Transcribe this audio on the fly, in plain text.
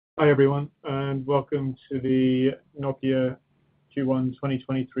Hi everyone, and welcome to the Nokia Q1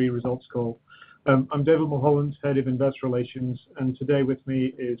 2023 results call. I'm David Mulholland, Head of Investor Relations, and today with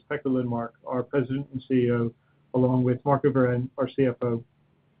me is Pekka Lundmark, our President and CEO, along with Marco Wirén, our CFO.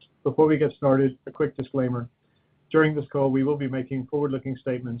 Before we get started, a quick disclaimer. During this call, we will be making forward-looking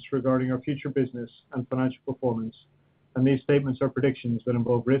statements regarding our future business and financial performance, and these statements are predictions that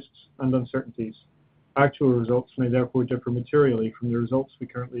involve risks and uncertainties. Actual results may therefore differ materially from the results we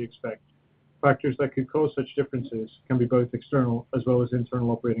currently expect. Factors that could cause such differences can be both external as well as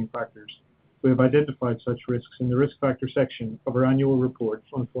internal operating factors. We have identified such risks in the risk factor section of our annual report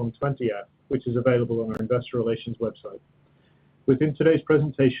on Form 20F, which is available on our investor relations website. Within today's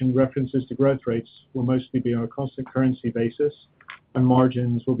presentation, references to growth rates will mostly be on a constant currency basis, and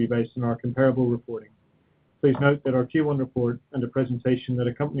margins will be based on our comparable reporting. Please note that our Q1 report and the presentation that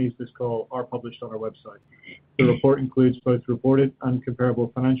accompanies this call are published on our website. The report includes both reported and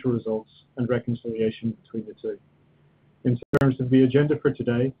comparable financial results and reconciliation between the two. In terms of the agenda for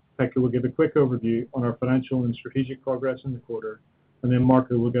today, Pekka will give a quick overview on our financial and strategic progress in the quarter, and then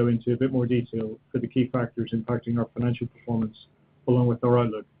Marco will go into a bit more detail for the key factors impacting our financial performance, along with our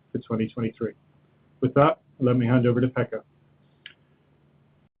outlook for 2023. With that, let me hand over to Pekka.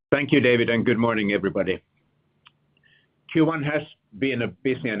 Thank you, David, and good morning, everybody. Q1 has been a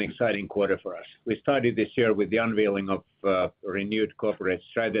busy and exciting quarter for us. We started this year with the unveiling of a renewed corporate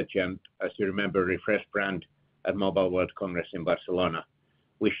strategy and, as you remember, refreshed brand at Mobile World Congress in Barcelona.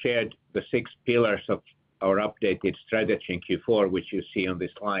 We shared the 6 pillars of our updated strategy in Q4, which you see on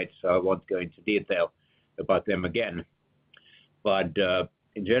this slide, so I won't go into detail about them again. But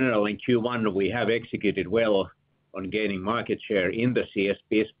in general, in Q1, we have executed well on gaining market share in the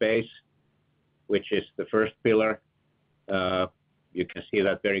CSP space, which is the first pillar. You can see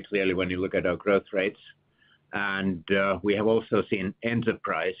that very clearly when you look at our growth rates. And we have also seen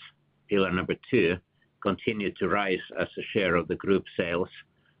enterprise, pillar number 2, continue to rise as a share of the group sales,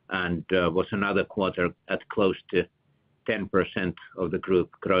 and was another quarter at close to 10% of the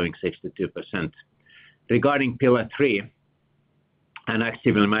group, growing 62%. Regarding pillar 3, and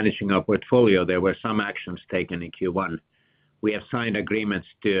actively managing our portfolio, there were some actions taken in Q1. We have signed agreements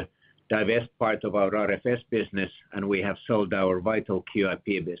to divest part of our RFS business, and we have sold our vital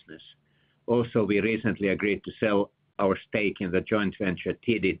QIP business. Also, we recently agreed to sell our stake in the joint venture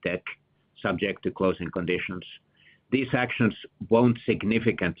TD Tech, subject to closing conditions. These actions won't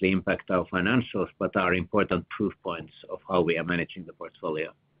significantly impact our financials, but are important proof points of how we are managing the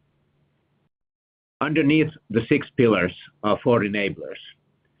portfolio. Underneath the 6 pillars are 4 enablers.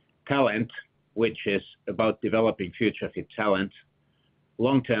 Talent, which is about developing future-fit talent.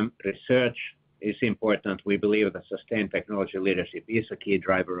 Long-term research is important. We believe that sustained technology leadership is a key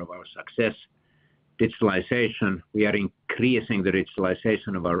driver of our success. Digitalization, we are increasing the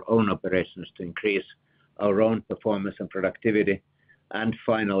digitalization of our own operations to increase our own performance and productivity. And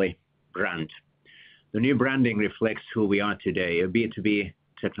finally, brand. The new branding reflects who we are today, a B2B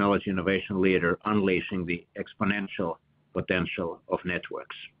technology innovation leader unleashing the exponential potential of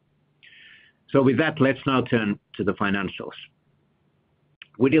networks. So with that, let's now turn to the financials.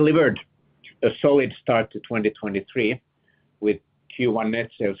 We delivered a solid start to 2023 with Q1 net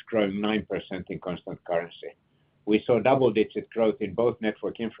sales growing 9% in constant currency. We saw double-digit growth in both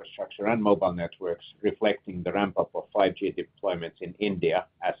network infrastructure and mobile networks, reflecting the ramp-up of 5G deployments in India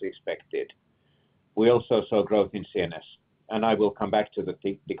as expected. We also saw growth in CNS, and I will come back to the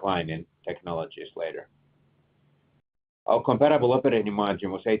decline in technologies later. Our comparable operating margin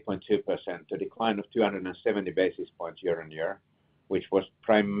was 8.2%, a decline of 270 basis points year-on-year, which was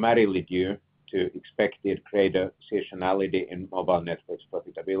primarily due to expected greater seasonality in mobile networks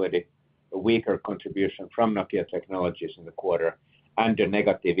profitability, a weaker contribution from Nokia Technologies in the quarter, and a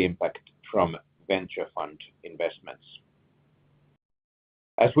negative impact from venture fund investments.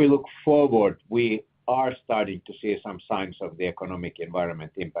 As we look forward, we are starting to see some signs of the economic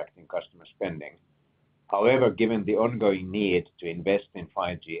environment impacting customer spending. However, given the ongoing need to invest in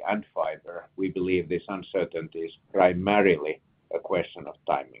 5G and fiber, we believe this uncertainty is primarily a question of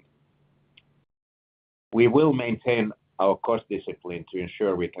timing. We will maintain our cost discipline to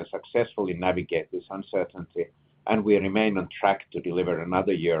ensure we can successfully navigate this uncertainty, and we remain on track to deliver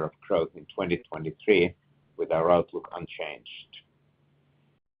another year of growth in 2023 with our outlook unchanged.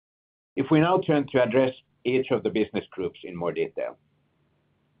 If we now turn to address each of the business groups in more detail.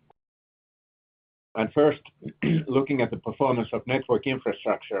 And first, looking at the performance of network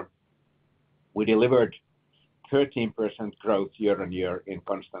infrastructure, we delivered 13% growth year-on-year in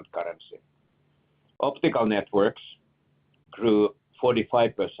constant currency. Optical networks grew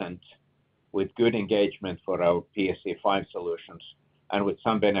 45% with good engagement for our PSE-5 solutions, and with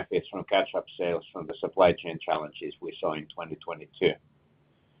some benefits from catch-up sales from the supply chain challenges we saw in 2022.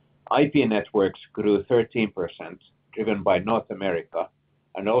 IP networks grew 13%, driven by North America,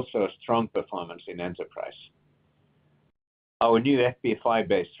 and also a strong performance in enterprise. Our new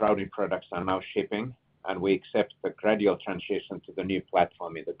FP5-based routing products are now shipping, and we accept the gradual transition to the new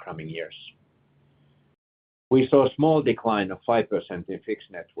platform in the coming years. We saw a small decline of 5% in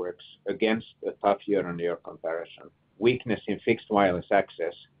fixed networks against a tough year-on-year comparison. Weakness in fixed wireless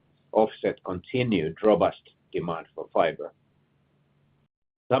access offset continued robust demand for fiber.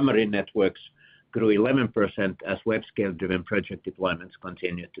 Submarine networks grew 11% as web-scale-driven project deployments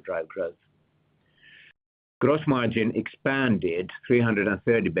continued to drive growth. Gross margin expanded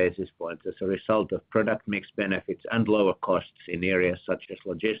 330 basis points as a result of product mix benefits and lower costs in areas such as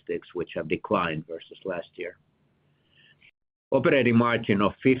logistics, which have declined versus last year. Operating margin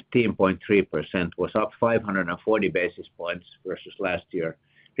of 15.3% was up 540 basis points versus last year,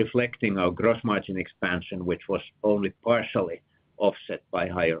 reflecting our gross margin expansion, which was only partially offset by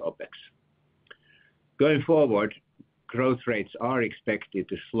higher OpEx. Going forward, growth rates are expected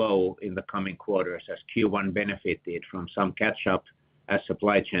to slow in the coming quarters as Q1 benefited from some catch-up as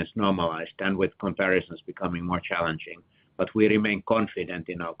supply chains normalized and with comparisons becoming more challenging, but we remain confident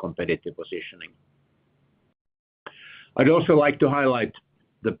in our competitive positioning. I'd also like to highlight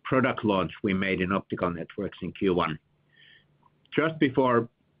the product launch we made in optical networks in Q1. Just before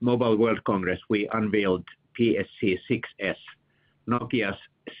Mobile World Congress, we unveiled PSC-6S, Nokia's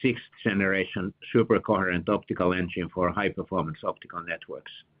sixth generation super coherent optical engine for high-performance optical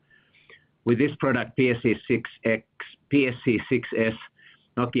networks. With this product, PSC-6S,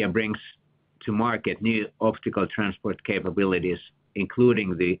 Nokia brings to market new optical transport capabilities,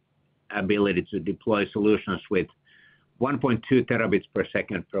 including the ability to deploy solutions with 1.2 terabits per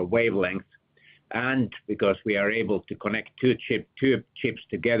second per wavelength, and because we are able to connect two chips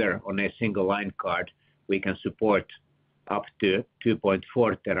together on a single line card, we can support up to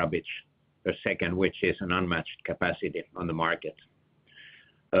 2.4 terabits per second, which is an unmatched capacity on the market.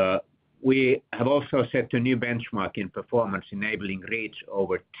 We have also set a new benchmark in performance, enabling reach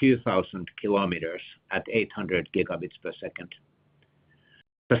over 2,000 kilometers at 800 gigabits per second.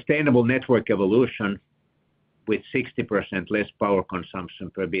 Sustainable network evolution with 60% less power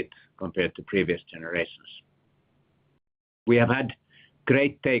consumption per bit compared to previous generations. We have had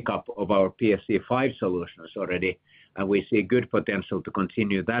great take-up of our PSC-5 solutions already, and we see good potential to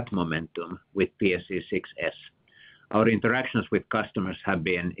continue that momentum with PSC-6S. Our interactions with customers have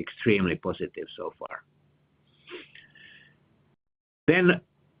been extremely positive so far. Then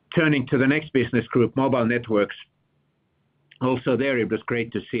turning to the next business group, mobile networks. Also there, it was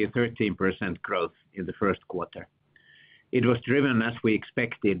great to see a 13% growth in the first quarter. It was driven, as we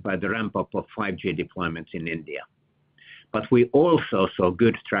expected, by the ramp-up of 5G deployments in India. But we also saw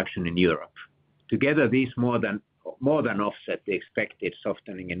good traction in Europe. Together, these more than offset the expected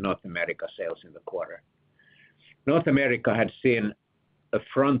softening in North America sales in the quarter. North America had seen a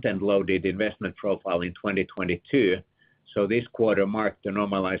front-end loaded investment profile in 2022, so this quarter marked the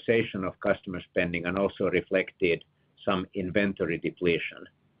normalization of customer spending and also reflected some inventory depletion.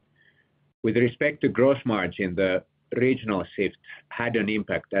 With respect to gross margin, the regional shift had an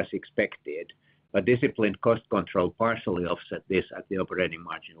impact as expected, but disciplined cost control partially offset this at the operating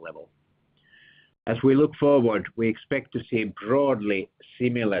margin level. As we look forward, we expect to see broadly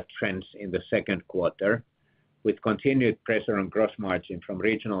similar trends in the second quarter, with continued pressure on gross margin from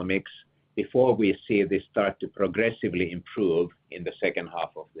regional mix before we see this start to progressively improve in the second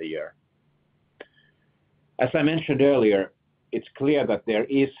half of the year. As I mentioned earlier, it's clear that there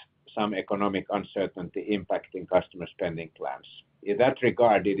is some economic uncertainty impacting customer spending plans. In that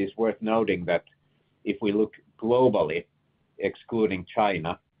regard, it is worth noting that if we look globally, excluding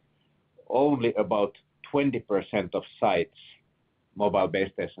China, only about 20% of sites, mobile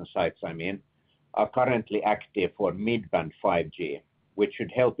base station sites, are currently active for mid-band 5G, which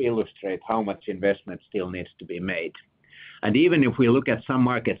should help illustrate how much investment still needs to be made. And even if we look at some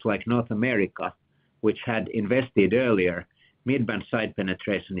markets like North America, which had invested earlier, mid-band site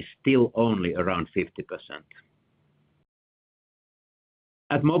penetration is still only around 50%.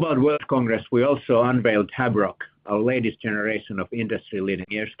 At Mobile World Congress, we also unveiled Habrok, our latest generation of industry-leading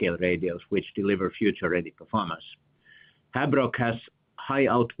AirScale radios, which deliver future-ready performance. Habrok has high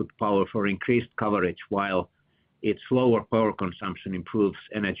output power for increased coverage, while its lower power consumption improves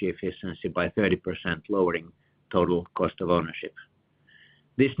energy efficiency by 30%, lowering total cost of ownership.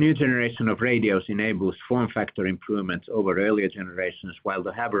 This new generation of radios enables form factor improvements over earlier generations, while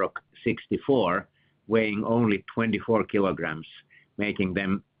the Habrok 64 weighing only 24 kilograms, making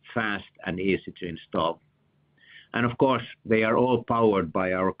them fast and easy to install. And of course, they are all powered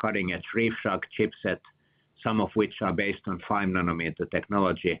by our cutting-edge ReefShark chipset, some of which are based on 5-nanometer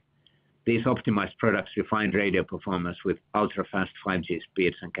technology. These optimized products refine radio performance with ultra-fast 5G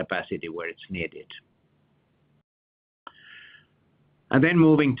speeds and capacity where it's needed. And then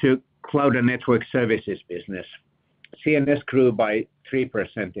moving to Cloud and Network Services business. CNS grew by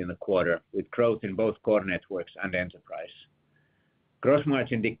 3% in the quarter, with growth in both core networks and enterprise. Gross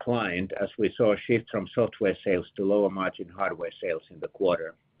margin declined as we saw a shift from software sales to lower margin hardware sales in the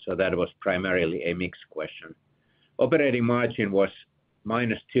quarter, so that was primarily a mixed question. Operating margin was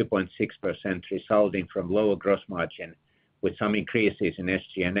minus 2.6%, resulting from lower gross margin, with some increases in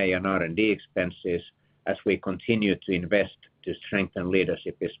SG&A and R&D expenses as we continue to invest to strengthen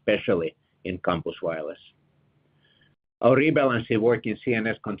leadership, especially in campus wireless. Our rebalancing work in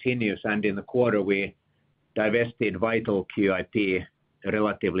CNS continues, and in the quarter we divested Vital QIP, a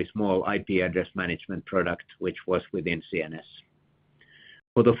relatively small IP address management product, which was within CNS.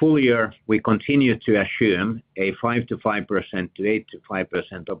 For the full year, we continue to assume a 5% to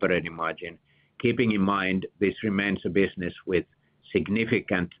 8% operating margin, keeping in mind this remains a business with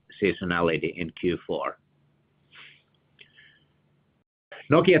significant seasonality in Q4.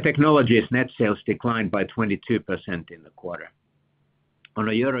 Nokia Technologies net sales declined by 22% in the quarter. On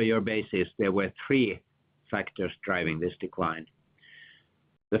a year-on-year basis, there were three factors driving this decline.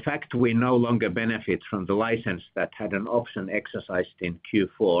 The fact we no longer benefit from the license that had an option exercised in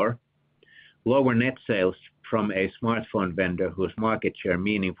Q4, lower net sales from a smartphone vendor whose market share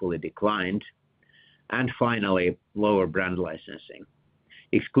meaningfully declined, and finally, lower brand licensing.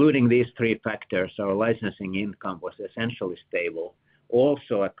 Excluding these three factors, our licensing income was essentially stable,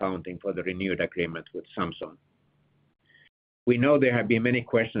 also accounting for the renewed agreement with Samsung. We know there have been many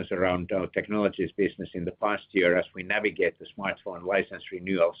questions around our technologies business in the past year as we navigate the smartphone license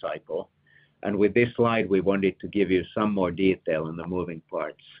renewal cycle, and with this slide we wanted to give you some more detail on the moving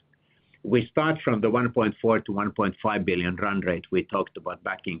parts. We start from the 1.4 to 1.5 billion run rate we talked about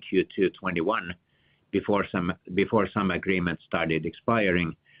back in Q2 21 before some agreements started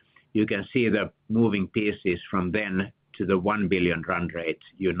expiring. You can see the moving pieces from then to the 1 billion run rate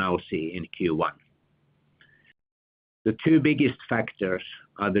you now see in Q1. The two biggest factors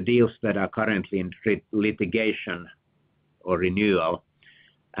are the deals that are currently in litigation or renewal,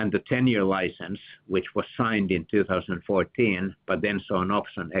 and the 10-year license, which was signed in 2014, but then saw an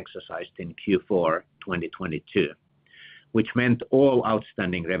option exercised in Q4 2022, which meant all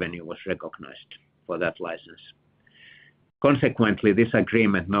outstanding revenue was recognized for that license. Consequently, this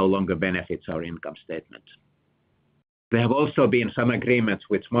agreement no longer benefits our income statement. There have also been some agreements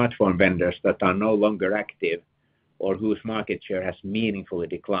with smartphone vendors that are no longer active or whose market share has meaningfully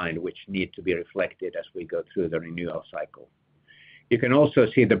declined, which need to be reflected as we go through the renewal cycle. You can also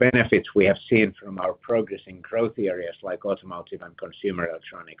see the benefits we have seen from our progress in growth areas like automotive and consumer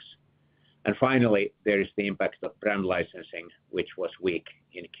electronics. And finally, there is the impact of brand licensing, which was weak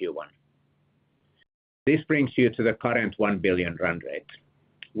in Q1. This brings you to the current 1 billion run rate.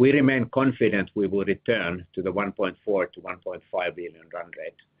 We remain confident we will return to the 1.4 to 1.5 billion run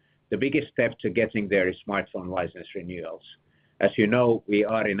rate. The biggest step to getting there is smartphone license renewals. As you know, we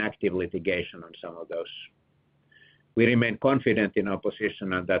are in active litigation on some of those. We remain confident in our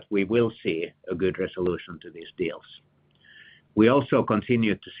position and that we will see a good resolution to these deals. We also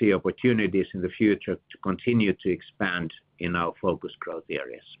continue to see opportunities in the future to continue to expand in our focus growth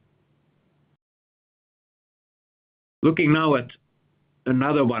areas. Looking now at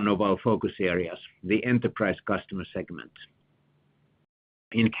another one of our focus areas, the enterprise customer segment.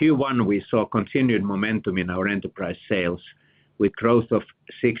 In Q1, we saw continued momentum in our enterprise sales with growth of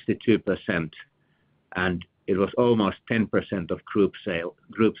 62%, and it was almost 10% of group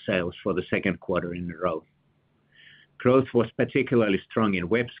sales for the second quarter in a row. Growth was particularly strong in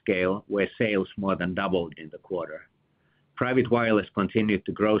web scale, where sales more than doubled in the quarter. Private wireless continued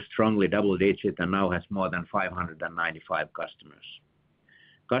to grow strongly double-digit and now has more than 595 customers.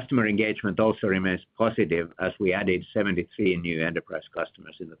 Customer engagement also remains positive as we added 73 new enterprise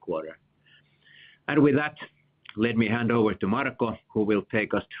customers in the quarter. And with that, let me hand over to Marco, who will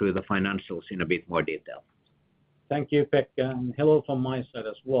take us through the financials in a bit more detail. Thank you, Pekka, and hello from my side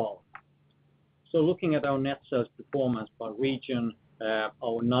as well. So looking at our net sales performance by region,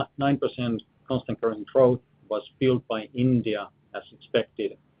 our 9% constant currency growth was fueled by India as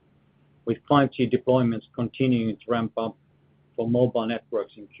expected, with 5G deployments continuing to ramp up for mobile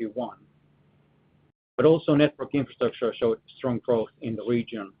networks in Q1. But also network infrastructure showed strong growth in the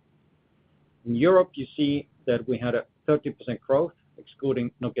region. In Europe, you see that we had a 30% growth,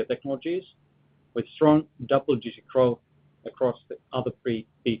 excluding Nokia Technologies, with strong double-digit growth across the other three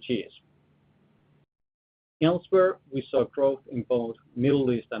BGs. Elsewhere, we saw growth in both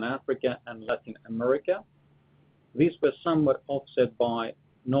Middle East and Africa and Latin America. These were somewhat offset by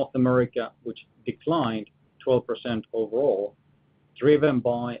North America, which declined 12% overall, driven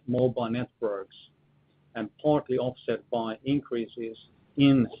by mobile networks and partly offset by increases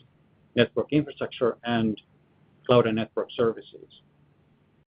in network infrastructure and cloud and network services.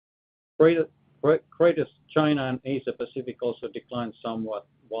 Greater China and Asia Pacific also declined somewhat,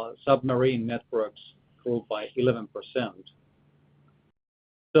 while submarine networks grew by 11%.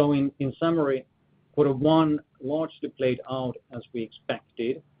 So in summary, Q1 largely played out as we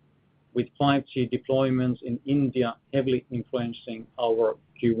expected, with 5G deployments in India heavily influencing our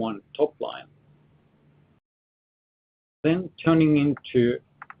Q1 top line. Then turning into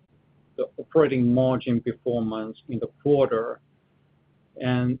the operating margin performance in the quarter,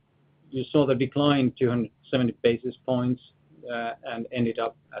 and you saw the decline 270 basis points and ended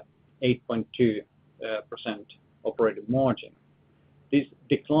up at 8.2% operating margin. This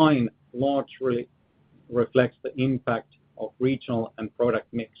decline largely reflects the impact of regional and product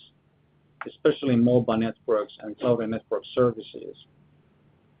mix, especially in mobile networks and cloud and network services.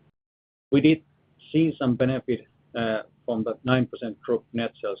 We did see some benefit from the 9% group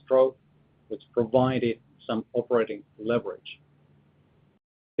net sales growth, which provided some operating leverage.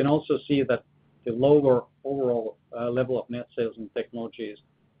 You can also see that the lower overall level of net sales in technologies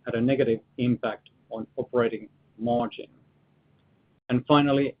had a negative impact on operating margin. And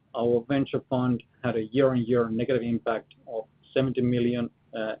finally, our venture fund had a year-on-year negative impact of 70 million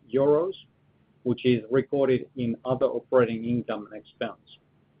euros, which is recorded in other operating income and expense.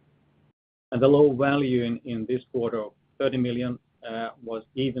 And the low value in this quarter of 30 million was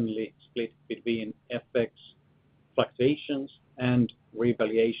evenly split between FX fluctuations and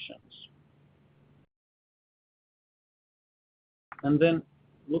revaluations. And then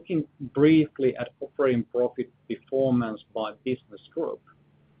looking briefly at operating profit performance by business group.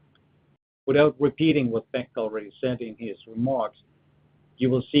 Without repeating what Pekka already said in his remarks, you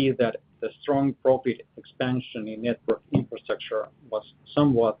will see that the strong profit expansion in network infrastructure was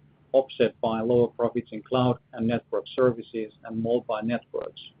somewhat offset by lower profits in cloud and network services and mobile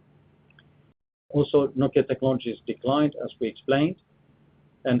networks. Also, Nokia Technologies declined, as we explained,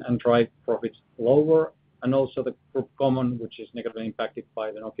 and drive profits lower, and also the group common, which is negatively impacted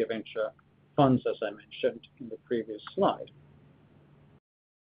by the Nokia Venture funds, as I mentioned in the previous slide.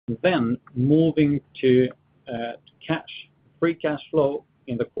 Then moving to cash. Free cash flow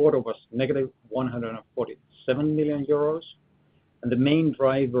in the quarter was negative 147 million euros, and the main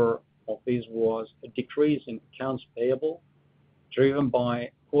driver of this was a decrease in accounts payable, driven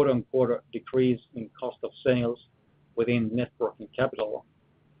by quarter-on-quarter decrease in cost of sales within net working capital.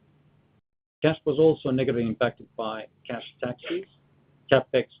 Cash was also negatively impacted by cash taxes,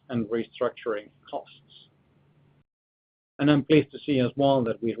 capex, and restructuring costs. And I'm pleased to see as well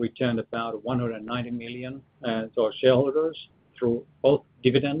that we returned about 190 million to our shareholders through both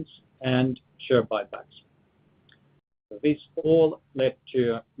dividends and share buybacks. This all led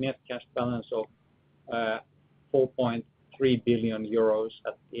to a net cash balance of 4.3 billion euros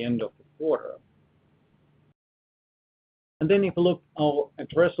at the end of the quarter. And then if you look at our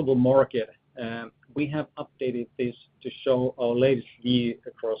addressable market, we have updated this to show our latest view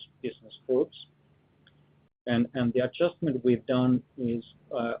across business groups. And the adjustment we've done is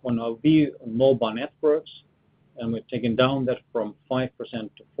on our view on mobile networks, and we're taking down that from 5%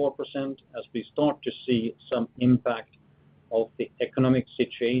 to 4% as we start to see some impact of the economic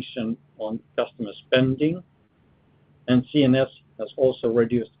situation on customer spending. And CNS has also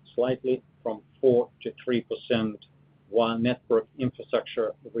reduced slightly from 4 to 3%, while network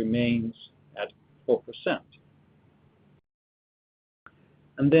infrastructure remains at 4%.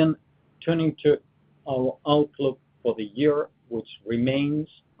 And then turning to our outlook for the year, which remains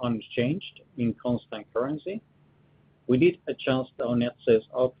unchanged in constant currency. We did adjust our net sales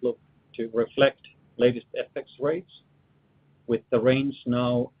outlook to reflect latest FX rates, with the range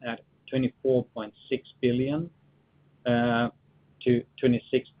now at 24.6 billion to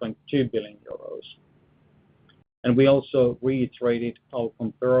 26.2 billion euros. And we also reiterated our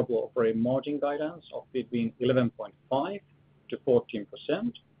comparable operating margin guidance of between 11.5% to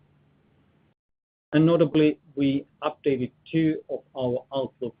 14%. And notably, we updated two of our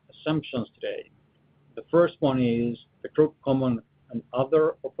outlook assumptions today. The first one is the group common and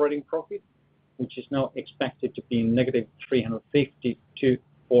other operating profit, which is now expected to be negative 350 to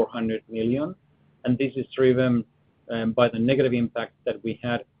 400 million. And this is driven by the negative impact that we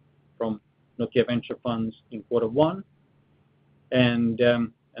had from Nokia Venture funds in Q1 and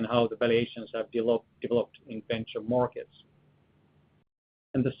how the valuations have developed in venture markets.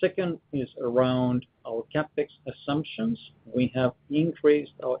 And the second is around our CapEx assumptions. We have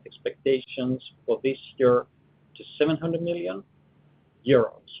increased our expectations for this year to 700 million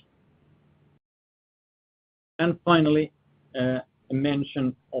euros. And finally, a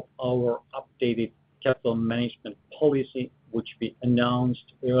mention of our updated capital management policy, which we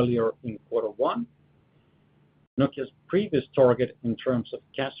announced earlier in Q1. Nokia's previous target in terms of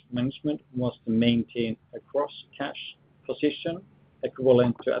cash management was to maintain a gross cash position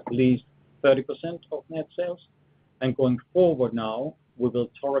equivalent to at least 30% of net sales. And going forward now, we will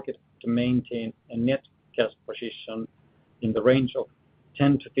target to maintain a net cash position in the range of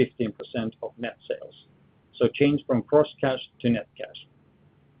 10 to 15% of net sales. So change from gross cash to net cash.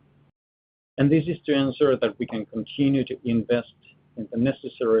 And this is to ensure that we can continue to invest in the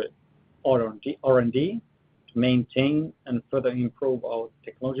necessary R&D to maintain and further improve our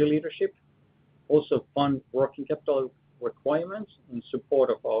technology leadership, also fund working capital requirements in support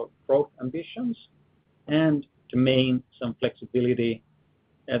of our growth ambitions, and to maintain some flexibility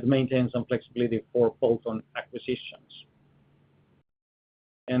for bolt-on acquisitions.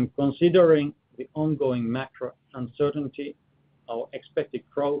 And considering the ongoing macro uncertainty, our expected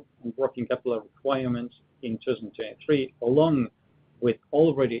growth and working capital requirements in 2023, along with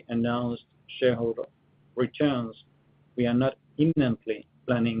already announced shareholder returns, we are not imminently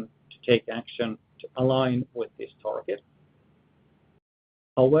planning to take action to align with this target.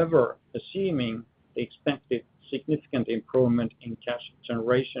 However, assuming the expected significant improvement in cash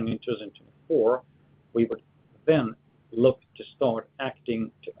generation in 2024, we would then look to start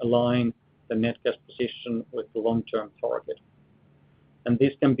acting to align the net cash position with the long-term target. And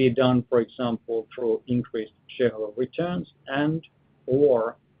this can be done, for example, through increased shareholder returns and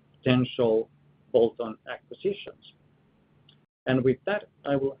or potential bolt-on acquisitions. And with that,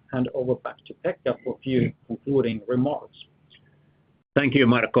 I will hand over back to Pekka for a few concluding remarks. Thank you,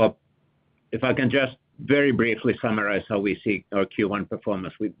 Marco. If I can just very briefly summarize how we see our Q1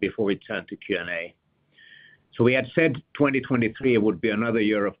 performance before we turn to Q&A. So we had said 2023 would be another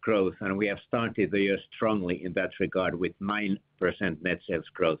year of growth, and we have started the year strongly in that regard with 9% net sales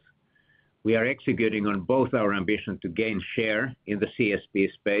growth. We are executing on both our ambition to gain share in the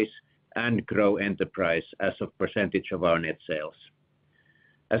CSP space and grow enterprise as a percentage of our net sales.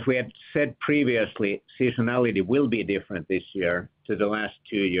 As we had said previously, seasonality will be different this year to the last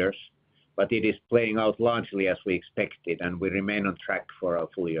 2 years, but it is playing out largely as we expected, and we remain on track for our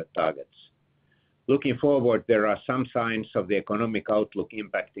full year targets. Looking forward, there are some signs of the economic outlook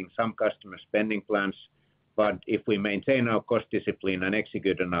impacting some customer spending plans, but if we maintain our cost discipline and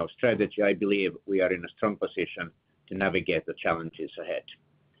execute on our strategy, I believe we are in a strong position to navigate the challenges ahead.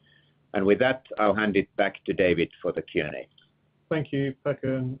 And with that, I'll hand it back to David for the Q&A. Thank you,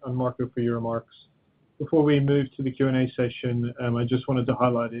 Pekka and Marco, for your remarks. Before we move to the Q&A session, I just wanted to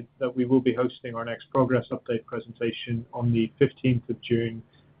highlight that we will be hosting our next progress update presentation on the 15th of June,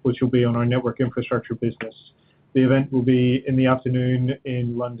 which will be on our network infrastructure business. The event will be in the afternoon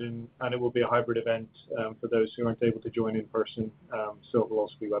in London, and it will be a hybrid event for those who aren't able to join in person, so it will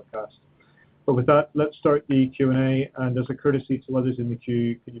also be webcast. But with that, let's start the Q&A, and as a courtesy to others in the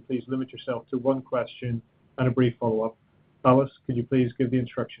queue, could you please limit yourself to one question and a brief follow-up? Alice, could you please give the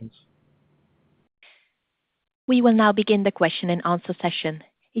instructions? We will now begin the question and answer session.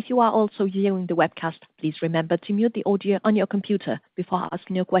 If you are also viewing the webcast, please remember to mute the audio on your computer before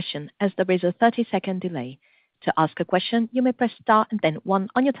asking your question, as there is a 30-second delay. To ask a question, you may press star and then 1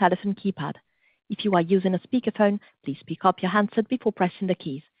 on your telephone keypad. If you are using a speakerphone, please pick up your handset before pressing the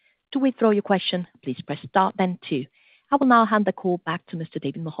keys. To withdraw your question, please press star then 2. I will now hand the call back to Mr.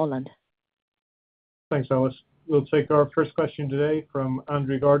 David Mulholland. Thanks, Alice. We'll take our first question today from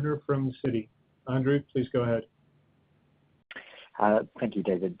Andrew Gardner from Citi. Andrew, please go ahead. Thank you,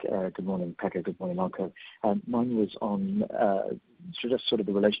 David. Good morning, Pekka. Good morning, Marco. Mine was on just sort of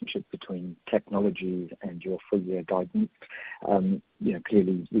the relationship between technologies and your full year guidance.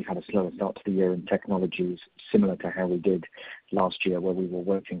 Clearly we've had a slower start to the year in technologies, similar to how we did last year, where we were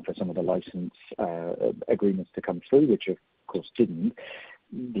waiting for some of the license agreements to come through, which of course didn't.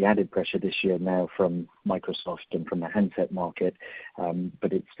 The added pressure this year now from Microsoft and from the handset market,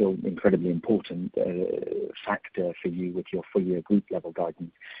 but it's still incredibly important factor for you with your full year group level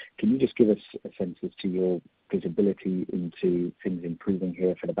guidance. Can you just give us a sense as to your visibility into things improving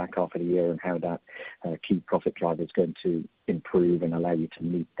here for the back half of the year, and how that key profit driver is going to improve and allow you to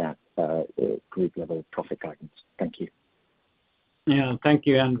meet that group level profit guidance? Thank you. Yeah, thank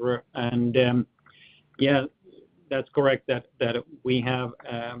you, Andrew. And that's correct that we have,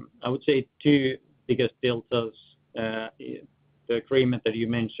 I would say, 2 biggest deltas. The agreement that you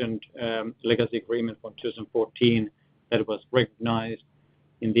mentioned, legacy agreement from 2014, that was recognized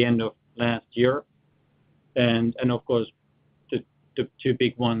in the end of last year. And of course, the two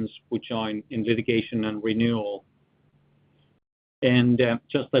big ones which are in litigation and renewal. And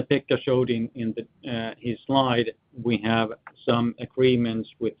just like Pekka showed in his slide, we have some agreements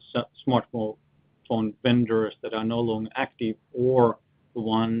with smartphone vendors that are no longer active, or the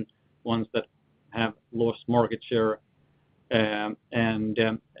ones that have lost market share, and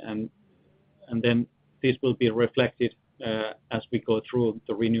then this will be reflected as we go through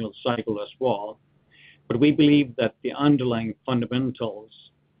the renewal cycle as well. But we believe that the underlying fundamentals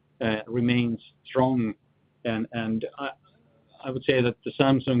remains strong, and I would say that the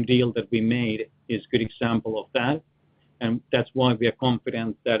Samsung deal that we made is a good example of that, and that's why we are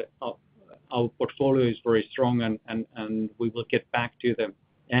confident that our portfolio is very strong, and we will get back to the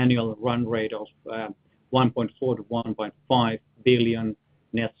annual run rate of 1.4 to 1.5 billion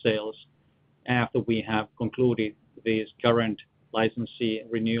net sales after we have concluded these current licensee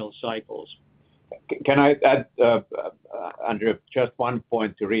renewal cycles. Can I add, Andrew, just one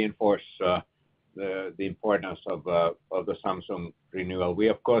point to reinforce the importance of the Samsung renewal. We,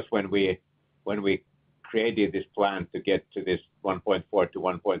 of course, when we created this plan to get to this 1.4 to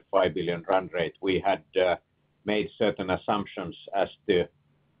 1.5 billion run rate, we had made certain assumptions as to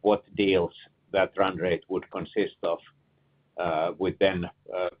what deals that run rate would consist of, with then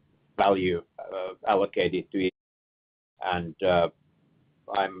value allocated to it. And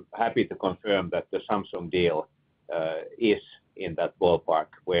I'm happy to confirm that the Samsung deal is in that ballpark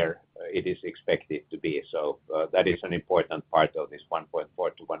where it is expected to be. So that is an important part of this 1.4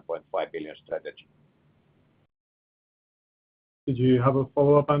 to 1.5 billion strategy. Did you have a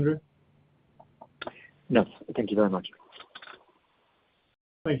follow-up, Andrew? No, thank you very much.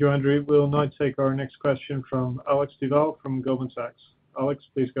 Thank you, Andrew. We'll now take our next question from Alex Duval from Goldman Sachs. Alex,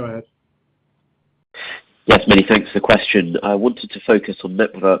 please go ahead. Yes, many thanks for the question. I wanted to focus on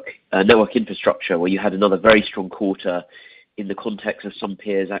network infrastructure, where you had another very strong quarter in the context of some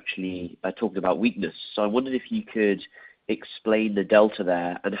peers actually talking about weakness. So I wondered if you could explain the delta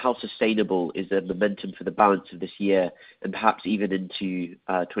there, and how sustainable is the momentum for the balance of this year and perhaps even into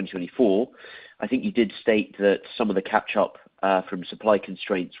 2024. I think you did state that some of the catch-up from supply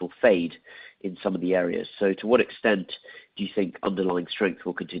constraints will fade in some of the areas. So to what extent do you think underlying strength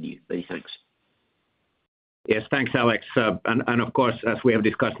will continue? Many thanks. Yes, thanks, Alex. And of course, as we have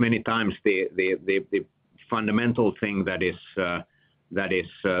discussed many times, the fundamental thing that is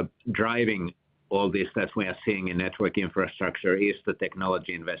driving all this that we are seeing in network infrastructure is the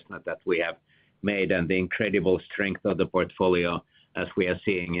technology investment that we have made, and the incredible strength of the portfolio as we are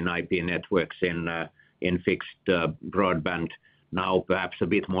seeing in IP networks, in fixed broadband, now perhaps a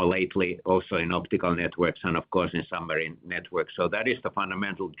bit more lately also in optical networks, and of course in submarine networks. So that is the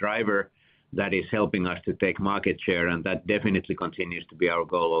fundamental driver that is helping us to take market share, and that definitely continues to be our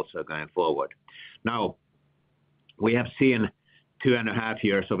goal also going forward. Now, we have seen 2.5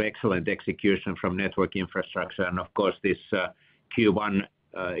 years of excellent execution from network infrastructure, and of course this Q1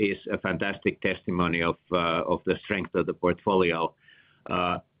 is a fantastic testimony of the strength of the portfolio.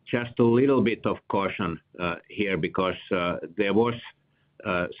 Just a little bit of caution here, because there was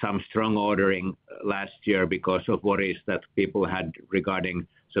some strong ordering last year because of worries that people had regarding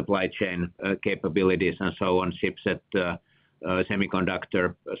supply chain capabilities and so on, chipset,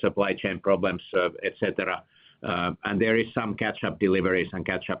 semiconductor supply chain problems, etc. And there is some catch-up deliveries and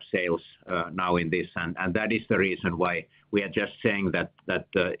catch-up sales now in this, and that is the reason why we are just saying that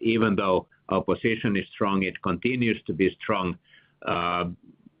even though our position is strong, it continues to be strong.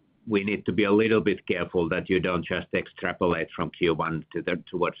 We need to be a little bit careful that you don't just extrapolate from Q1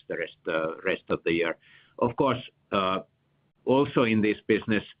 towards the rest of the year. Of course, also in this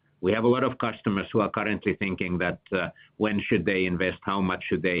business, we have a lot of customers who are currently thinking that when should they invest, how much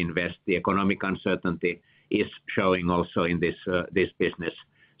should they invest. The economic uncertainty is showing also in this business.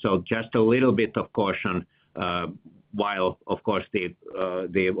 So just a little bit of caution, while of course the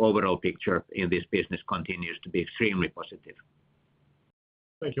overall picture in this business continues to be extremely positive.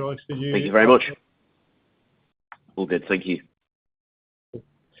 Thank you, Alex. Thank you very much. All good. Thank you.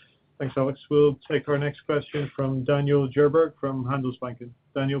 Thanks, Alex. We'll take our next question from Daniel Djurberg from Handelsbanken.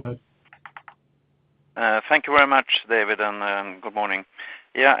 Daniel, go ahead. Thank you very much, David, and good morning.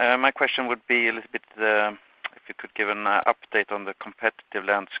 Yeah, my question would be a little bit, if you could give an update on the competitive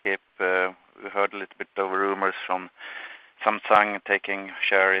landscape. We heard a little bit of rumors from Samsung taking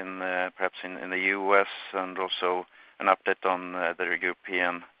share in perhaps in the US, and also an update on the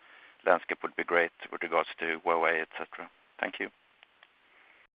European landscape would be great with regards to Huawei, etc. Thank you.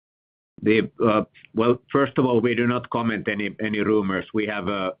 Well, first of all, we do not comment any rumors. We have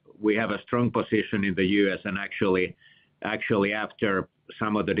a strong position in the US, and actually after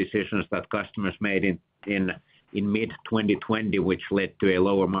some of the decisions that customers made in mid-2020, which led to a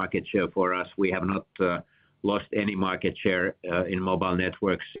lower market share for us. We have not lost any market share in mobile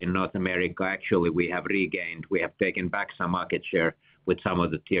networks in North America. Actually, we have taken back some market share with some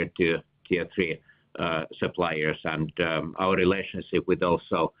of the tier 2, tier 3 suppliers, and our relationship with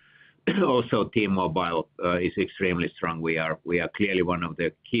also T-Mobile is extremely strong. We are clearly one of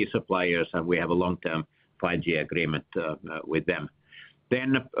the key suppliers, and we have a long-term 5G agreement with them.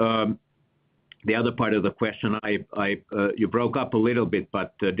 Then the other part of the question, you broke up a little bit,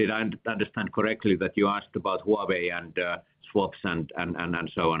 but did I understand correctly that you asked about Huawei and swaps and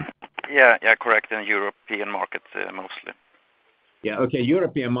so on? Yeah, correct. In European markets mostly. Yeah, okay,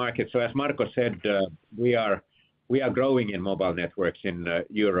 European market. So as Marco said, we are growing in mobile networks in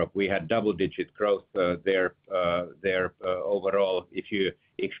Europe. We had double-digit growth there overall. If you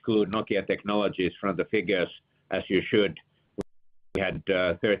exclude Nokia Technologies from the figures, as you should, we had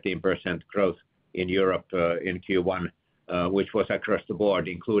 13% growth in Europe in Q1, which was across the board,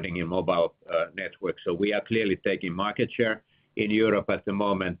 including in mobile networks. So we are clearly taking market share in Europe at the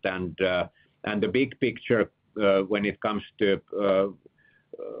moment, and the big picture when it comes to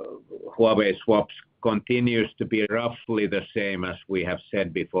Huawei swaps continues to be roughly the same as we have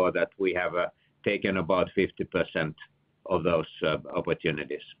said before, that we have taken about 50% of those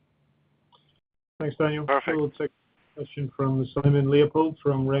opportunities. Thanks, Daniel. Perfect. We'll take a question from Simon Leopold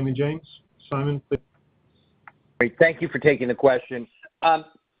from Raymond James. Simon, please. Great. Thank you for taking the question. I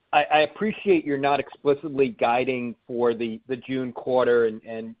appreciate you're not explicitly guiding for the June quarter,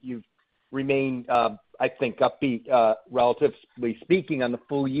 and you've remained, I think, upbeat, relatively speaking, on the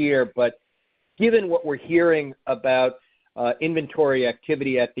full year. But given what we're hearing about inventory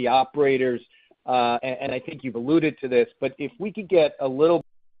activity at the operators, and I think you've alluded to this, but if we could get a little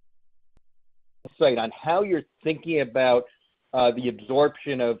insight on how you're thinking about the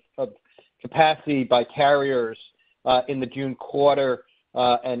absorption of capacity by carriers in the June quarter,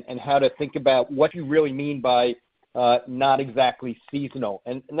 and how to think about what you really mean by not exactly seasonal.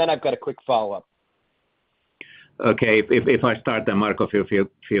 And then I've got a quick follow-up. Okay, if I start, then Marco, feel to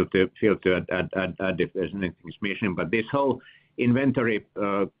add if there's anything missing. But this whole inventory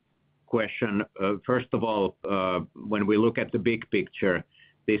question, first of all, when we look at the big picture,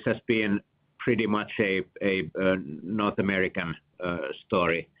 this has been pretty much a North American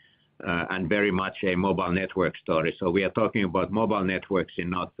story, and very much a mobile network story. So we are talking about mobile networks in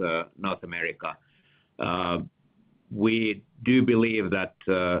North America. We do believe that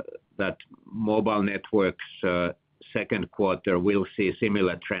mobile networks second quarter will see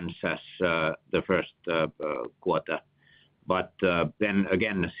similar trends as the first quarter. But then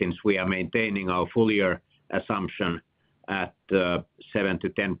again, since we are maintaining our full year assumption at 7 to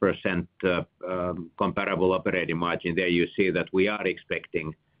 10% comparable operating margin, there you see that we are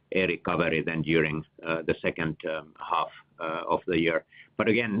expecting a recovery then during the second half of the year. But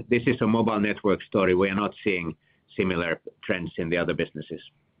again, this is a mobile network story. We are not seeing similar trends in the other businesses.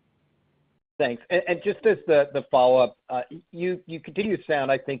 Thanks. And just as the follow-up, you continue to sound,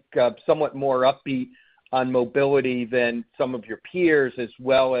 I think, somewhat more upbeat on mobility than some of your peers, as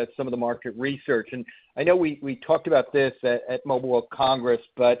well as some of the market research. And I know we talked about this at Mobile World Congress,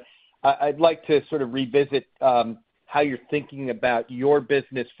 but I'd like to sort of revisit how you're thinking about your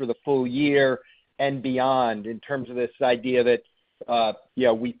business for the full year and beyond, in terms of this idea that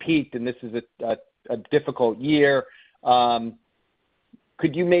we peaked and this is a difficult year.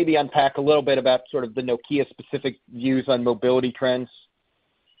 Could you maybe unpack a little bit about sort of the Nokia specific views on mobility trends?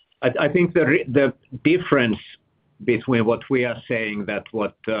 I think the difference between what we are saying, that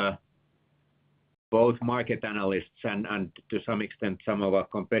what both market analysts and to some extent some of our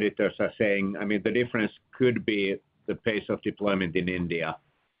competitors are saying, I mean, the difference could be the pace of deployment in India.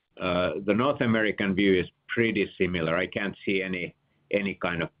 The North American view is pretty similar. I can't see any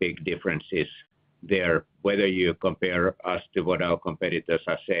kind of big differences there, whether you compare us to what our competitors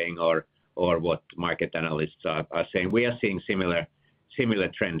are saying or what market analysts are saying. We are seeing similar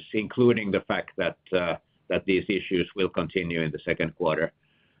trends, including the fact that these issues will continue in the second quarter.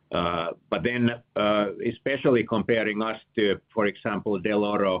 But then, especially comparing us to, for example, Del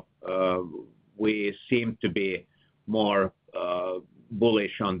Oro, we seem to be more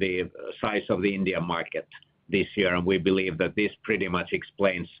bullish on the size of the India market this year, and we believe that this pretty much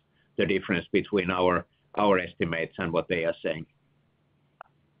explains the difference between our estimates and what they are saying.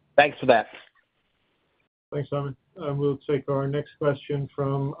 Thanks for that. Thanks, Simon. We'll take our next question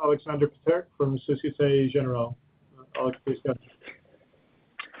from Alexander Peterc from Societe Generale. Alex, please go.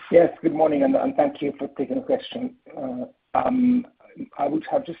 Yes, good morning, and thank you for taking the question. I would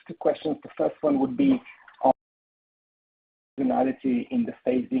have just two questions. The first one would be on seasonality in the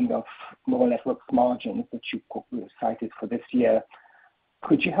phasing of Mobile Networks margins that you cited for this year.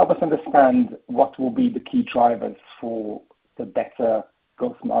 Could you help us understand what will be the key drivers for the better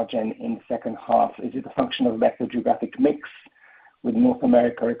gross margin in the second half? Is it a function of better geographic mix with North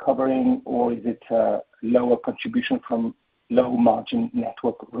America recovering, or is it a lower contribution from low margin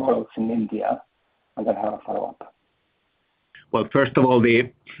network rollouts in India? And then have a follow-up. Well, first of all,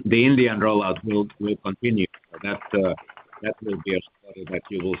 the Indian rollout will continue. That will be a story that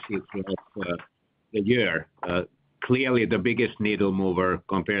you will see throughout the year. Clearly, the biggest needle mover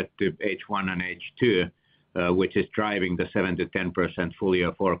compared to H1 and H2, which is driving the 7-10% full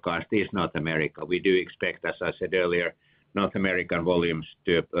year forecast, is North America. We do expect, as I said earlier, North American volumes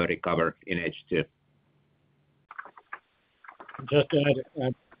to recover in H2. Just to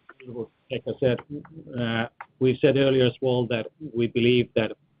add, like I said, we said earlier as well that we believe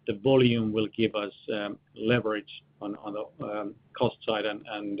that the volume will give us leverage on the cost side,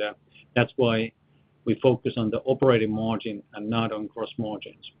 and that's why we focus on the operating margin and not on gross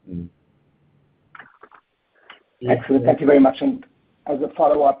margins. Excellent. Thank you very much. And as a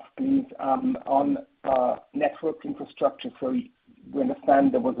follow-up, please, on network infrastructure. So we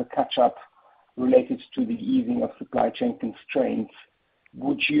understand there was a catch-up related to the easing of supply chain constraints.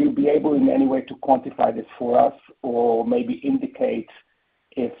 Would you be able in any way to quantify this for us, or maybe indicate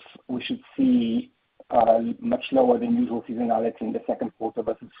if we should see much lower than usual seasonality in the second quarter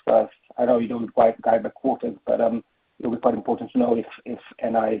versus first? I know you don't quite guide the quarters, but it'll be quite important to know if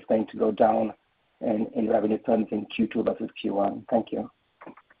NI is going to go down in revenue terms in Q2 versus Q1. Thank you.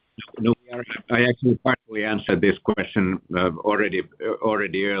 No, I actually partly answered this question already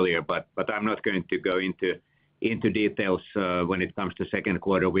earlier, but I'm not going to go into details when it comes to second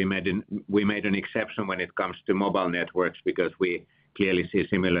quarter. We made an exception when it comes to Mobile Networks because we clearly see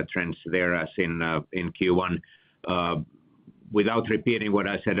similar trends there as in Q1. Without repeating what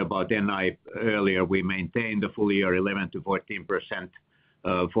I said about NI earlier, we maintain the full year 11-14%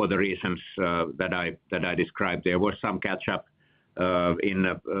 for the reasons that I described. There was some catch-up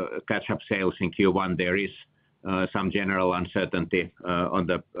sales in Q1. There is some general uncertainty on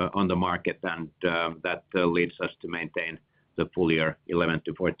the market, and that leads us to maintain the full year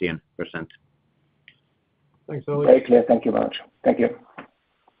 11-14%. Thanks, Alex. Very clear. Thank you very much. Thank you.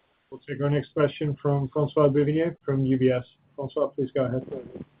 We'll take our next question from François Bouvignies from UBS. François, please go ahead.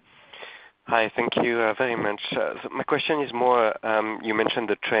 Hi, thank you very much. So my question is more, you mentioned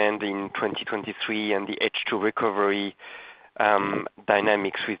the trend in 2023 and the H2 recovery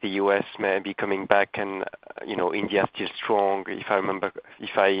dynamics with the US maybe coming back, and India still strong, if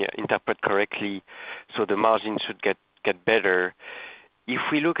I interpret correctly. So the margins should get better.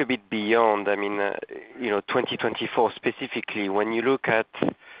 If we look a bit beyond, 2024 specifically, when you look at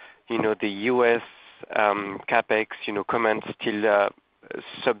the US capex, comments still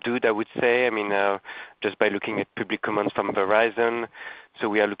subdued, I would say. Just by looking at public comments from Verizon, so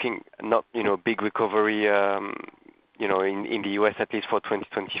we are looking not big recovery. In the US at least for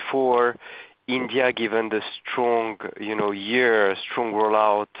 2024. India, given the strong, strong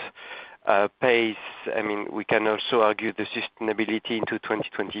rollout pace, we can also argue the sustainability into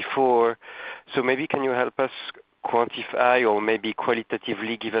 2024. So maybe can you help us quantify or maybe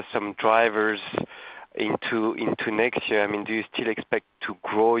qualitatively give us some drivers into next year? Do you still expect to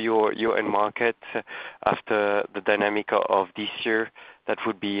grow your end market after the dynamic of this year? That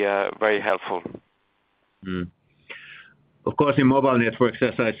would be very helpful. Of course, in Mobile Networks,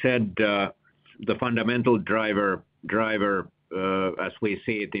 as I said, the fundamental driver as we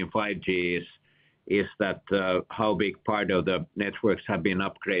see it in 5G is that how big part of the networks have been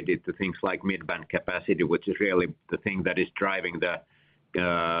upgraded to things like mid-band capacity, which is really the thing that is driving the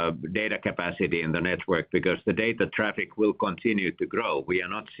data capacity in the network, because the data traffic will continue to grow. We are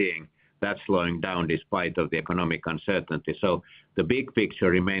not seeing that slowing down despite of the economic uncertainty. So the big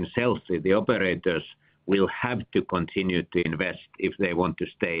picture remains healthy. The operators will have to continue to invest if they want to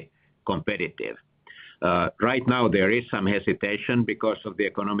stay competitive. Right now, there is some hesitation because of the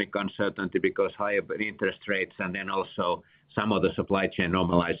economic uncertainty, because higher interest rates, and then also some of the supply chain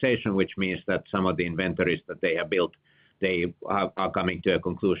normalization, which means that some of the inventories that they have built, they are coming to a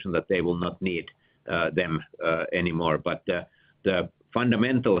conclusion that they will not need them anymore. But the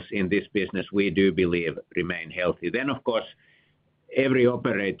fundamentals in this business, we do believe, remain healthy. Then, of course, every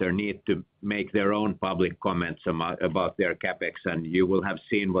operator needs to make their own public comments about their capex, and you will have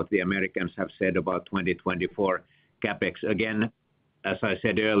seen what the Americans have said about 2024 capex. Again, as I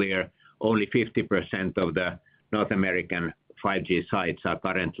said earlier, only 50% of the North American 5G sites are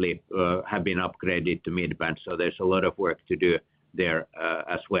currently have been upgraded to mid-band, so there's a lot of work to do there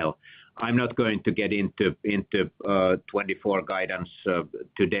as well. I'm not going to get into 24 guidance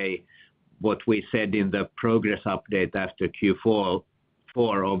today. What we said in the progress update after Q4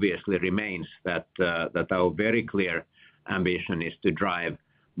 obviously remains that our very clear ambition is to drive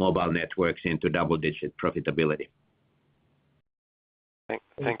Mobile Networks into double-digit profitability.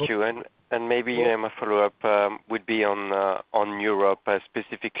 Thank you. And maybe my follow-up would be on Europe,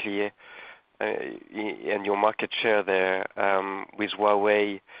 specifically, and your market share there, with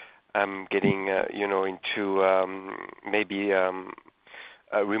Huawei getting into maybe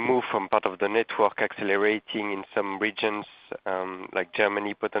removed from part of the network, accelerating in some regions, like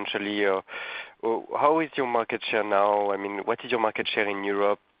Germany potentially. Or how is your market share now? I mean, what is your market share in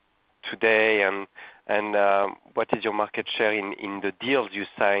Europe today, and what is your market share in the deals you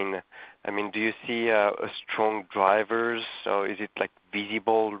sign? I mean, do you see a strong drivers, or is it like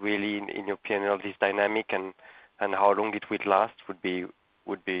visible really in your P&L, this dynamic, and how long it would last would be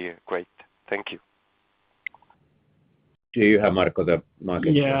great. Thank you. Do you have, Marco, the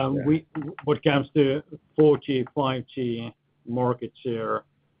market share? Yeah, what comes to 4G, 5G market share,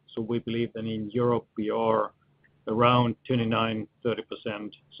 so we believe that in Europe we are around 29-30%,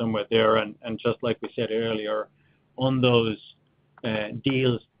 somewhere there. And just like we said earlier, on those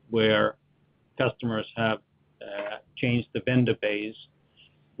deals where customers have changed the vendor base,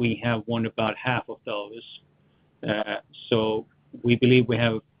 we have won about half of those. So we believe we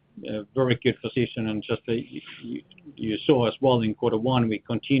have a very good position, and just you saw as well in Q1, we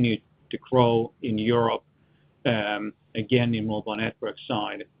continued to grow in Europe, again in Mobile Network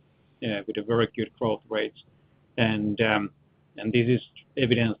side, with a very good growth rates. And this is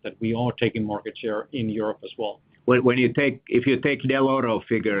evidence that we are taking market share in Europe as well. If you take Dell'Oro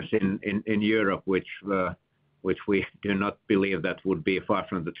figures in Europe, which we do not believe that would be far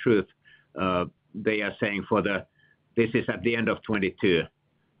from the truth, they are saying this is at the end of 22,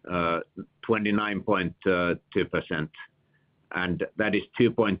 29.2%, and that is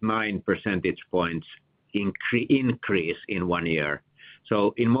 2.9 percentage points increase in 1 year.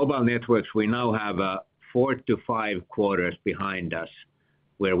 So in Mobile Networks, we now have 4 to 5 quarters behind us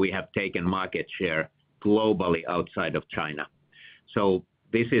where we have taken market share globally outside of China. So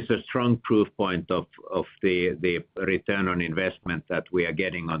this is a strong proof point of the return on investment that we are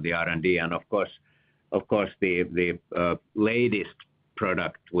getting on the R&D, and of course the latest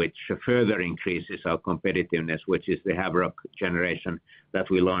product which further increases our competitiveness, which is the Habrok generation that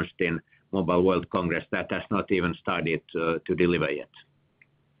we launched in Mobile World Congress, that has not even started to deliver yet.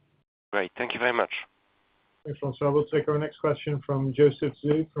 Great, thank you very much. Thanks, François. We'll take our next question from Joseph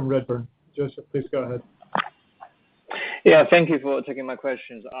Zhou from Redburn. Joseph, please go ahead. Yeah, thank you for taking my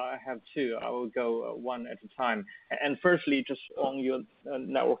questions. I have two. I will go one at a time. And firstly, just on your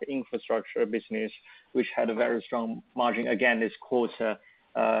network infrastructure business, which had a very strong margin again this quarter,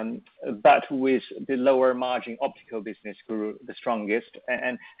 but with the lower margin optical business grew the strongest.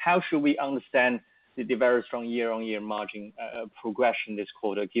 And how should we understand the very strong year-on-year margin progression this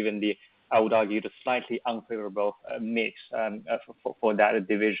quarter, given the, I would argue, the slightly unfavorable mix for that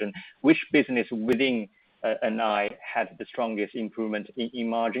division? Which business within NI had the strongest improvement in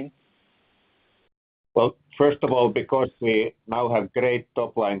margin? Well, first of all, because we now have great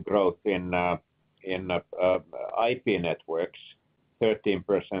top-line growth in IP networks,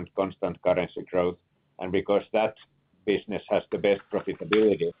 13% constant currency growth, and because that business has the best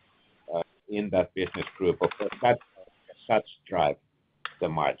profitability in that business group, of course, that such drive the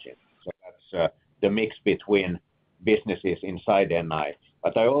margin. So that's the mix between businesses inside NI.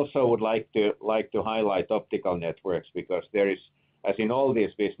 But I also would like to highlight optical networks, because there is, as in all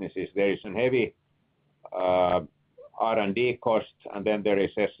these businesses, there is a heavy R&D cost, and then there is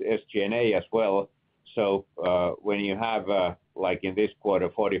SG&A as well. So when you have, like in this quarter,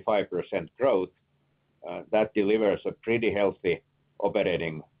 45% growth, that delivers a pretty healthy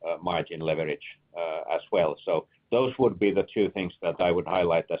operating margin leverage as well. So those would be the two things that I would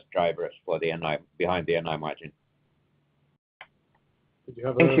highlight as drivers for the NI, behind the NI margin. Did you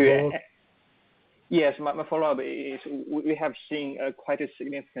have Thank you. Yes, my follow-up is we have seen quite a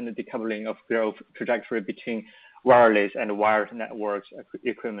significant decoupling of growth trajectory between wireless and wired networks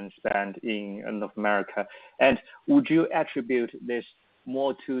equipment spend in North America. And would you attribute this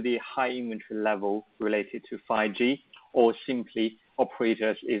more to the high inventory level related to 5G, or simply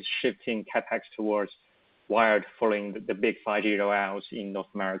operators is shifting CapEx towards wired following the big 5G rollouts in North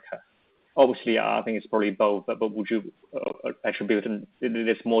America? Obviously, I think it's probably both, but would you attribute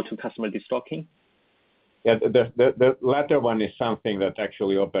this more to customer destocking? Yeah, the latter one is something that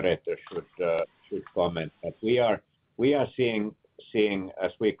actually operators should comment. But we are seeing,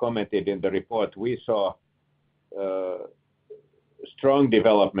 as we commented in the report, we saw strong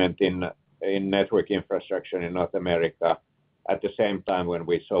development in network infrastructure in North America at the same time when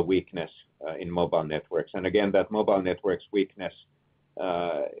we saw weakness in mobile networks. And again, that mobile networks weakness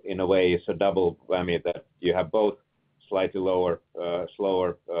in a way is a double whammy, that you have both slightly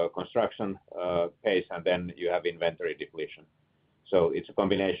slower construction pace, and then you have inventory depletion. So it's a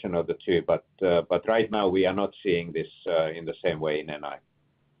combination of the two. But right now we are not seeing this in the same way in NI.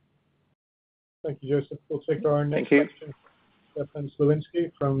 Thank you, Joseph. We'll take our next question. Stefan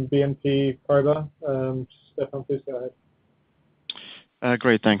Slowinski from BNP Paribas. Stefan, please go ahead.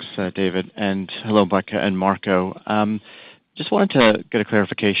 Great. Thanks, David. And hello, Pekka and Marco. Just wanted to get a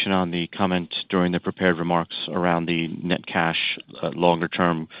clarification on the comment during the prepared remarks around the net cash longer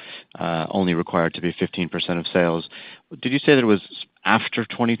term only required to be 15% of sales. Did you say that it was after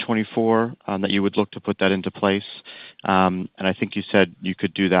 2024 that you would look to put that into place? And I think you said you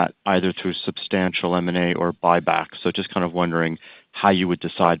could do that either through substantial M&A or buyback. So just kind of wondering how you would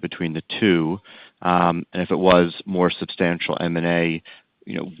decide between the two, and if it was more substantial M&A,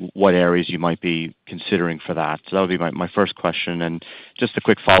 what areas you might be considering for that. So that would be my first question. And just a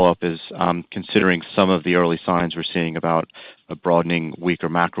quick follow-up is, considering some of the early signs we're seeing about a broadening, weaker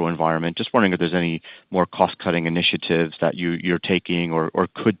macro environment, just wondering if there's any more cost-cutting initiatives that you're taking or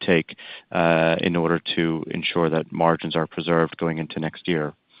could take in order to ensure that margins are preserved going into next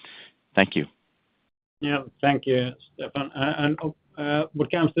year. Thank you. Yeah, thank you, Stefan. And when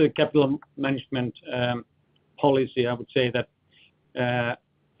it comes to capital management policy, I would say that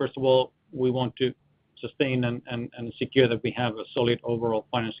first of all, we want to sustain and secure that we have a solid overall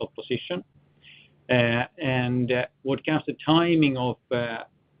financial position. And what comes to timing of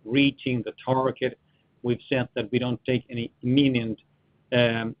reaching the target, we've said that we don't take any immediate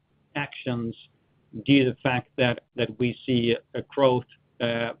actions due to the fact that we see a growth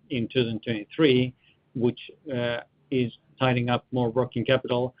in 2023, which is tidying up more working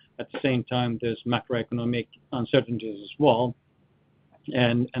capital. At the same time, there's macroeconomic uncertainties as well.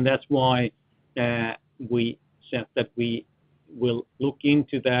 And that's why we said that we will look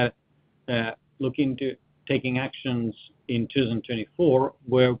into taking actions in 2024,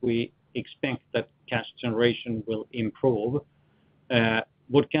 where we expect that cash generation will improve.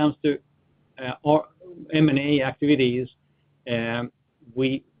 What comes to our M&A activities,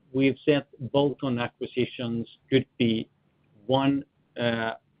 we've said bolt-on acquisitions could be one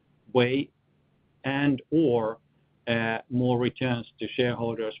way, and or more returns to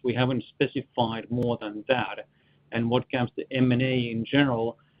shareholders. We haven't specified more than that. And what comes to M&A in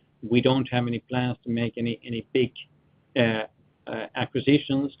general, we don't have any plans to make any big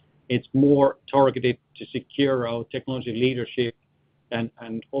acquisitions. It's more targeted to secure our technology leadership and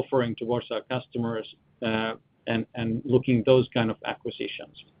offering towards our customers and looking those kind of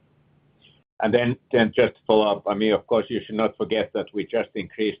acquisitions. And then just to follow up, I mean, of course, you should not forget that we just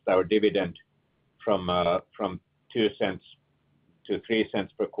increased our dividend from 2 cents to 3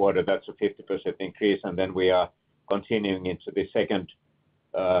 cents per quarter. That's a 50% increase, and then we are continuing into the second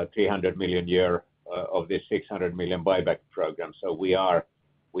 300 million year of this 600 million buyback program. So we are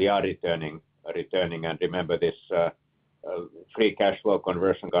returning, and remember this free cash flow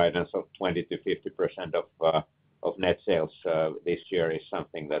conversion guidance of 20 to 50% of net sales this year is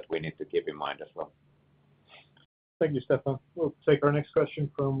something that we need to keep in mind as well. Thank you, Stefan. We'll take our next question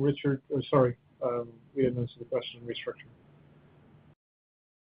from Richard. We didn't answer the question on restructuring.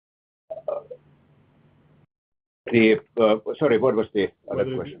 Sorry, what was the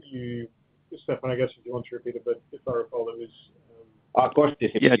other question? Stefan, I guess if you want to repeat it, but if I recall, it was... cost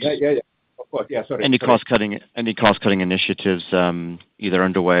discipline. Yeah. Of course, yeah, sorry. Any cost-cutting initiatives either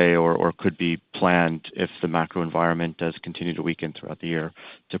underway or could be planned if the macro environment does continue to weaken throughout the year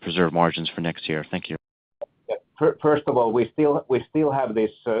to preserve margins for next year? Thank you. First of all, we still have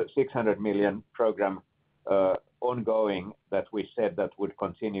this 600 million program ongoing that we said that would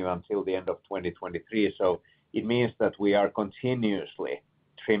continue until the end of 2023. So it means that we are continuously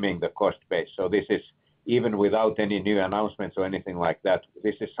trimming the cost base. So this is even without any new announcements or anything like that.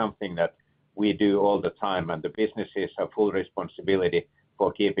 This is something that we do all the time, and the businesses have full responsibility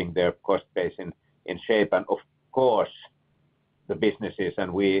for keeping their cost base in shape. And of course, the businesses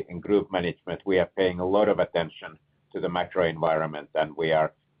and we in group management, we are paying a lot of attention to the macro environment, and we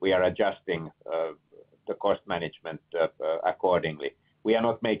are adjusting the cost management accordingly. We are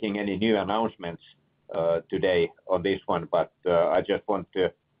not making any new announcements today on this one, but I just want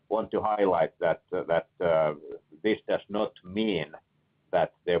to highlight that this does not mean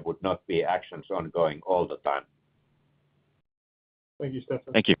that there would not be actions ongoing all the time. Thank you,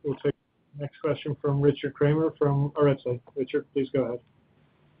 Stefan. Thank you. We'll take the next question from Richard Kramer from Arete. Richard, please go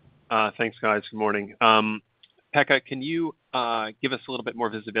ahead. Thanks, guys. Good morning. Pekka, can you give us a little bit more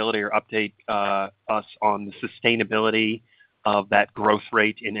visibility or update us on the sustainability of that growth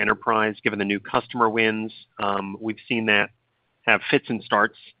rate in enterprise, given the new customer wins? We've seen that have fits and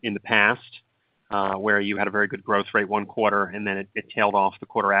starts in the past, where you had a very good growth rate one quarter, and then it tailed off the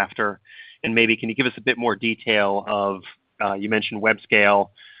quarter after. And maybe can you give us a bit more detail of, you mentioned web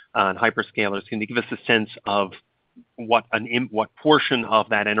scale and hyperscalers. Can you give us a sense of what portion of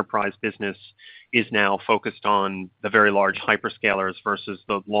that enterprise business is now focused on the very large hyperscalers versus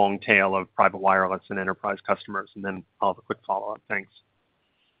the long tail of private wireless and enterprise customers? And then I'll have a quick follow-up. Thanks.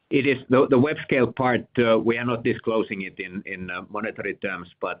 It is the web scale part, we are not disclosing it in monetary terms,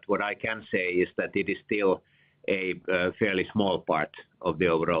 but what I can say is that it is still a fairly small part of the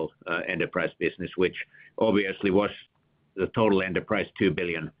overall enterprise business, which obviously was the total enterprise 2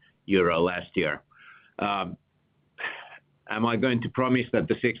 billion euro last year. Am I going to promise that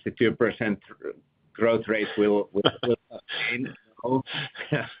the 62% growth rate will sustain? No.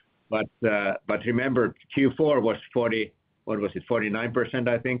 But remember, Q4 was 49%,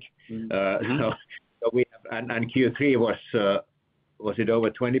 I think. So we have, and Q3 was it over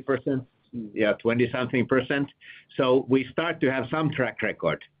 20%? Yeah, 20-something%. So we start to have some track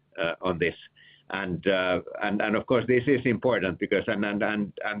record on this. And of course, this is important because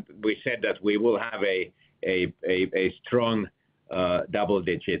and we said that we will have a strong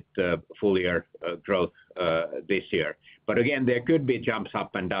double-digit full year growth this year. But again, there could be jumps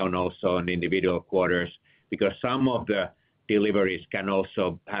up and down also in individual quarters because some of the deliveries can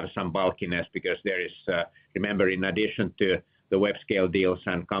also have some bulkiness because there is, remember, in addition to the web scale deals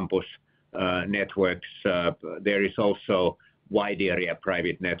and campus networks, there is also wide area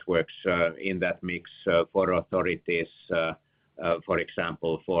private networks in that mix for authorities, for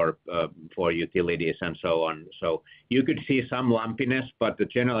example, for utilities and so on. So you could see some lumpiness, but the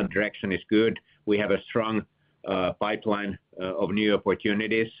general direction is good. We have a strong pipeline of new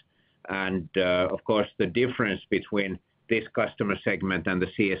opportunities. And of course, the difference between this customer segment and the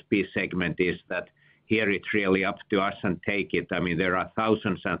CSP segment is that here it's really up to us and take it. I mean, there are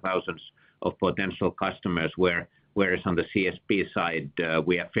thousands and thousands of potential customers, whereas on the CSP side,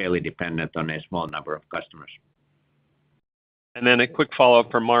 we are fairly dependent on a small number of customers. And then a quick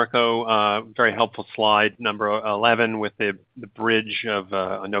follow-up for Marco, very helpful slide number 11 with the bridge of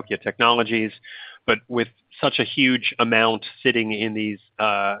Nokia Technologies. But with such a huge amount sitting in these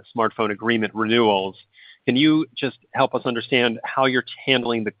smartphone agreement renewals, can you just help us understand how you're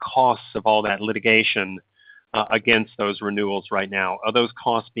handling the costs of all that litigation against those renewals right now? Are those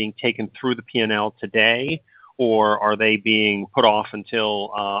costs being taken through the P&L today, or are they being put off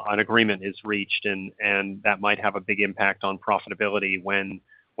until an agreement is reached, and that might have a big impact on profitability when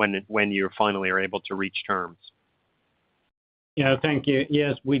you finally are able to reach terms? Yeah, thank you.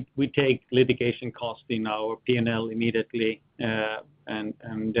 Yes, we take litigation costs in our P&L immediately. And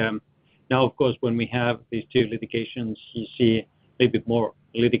now, of course, when we have these two litigations, you see a little bit more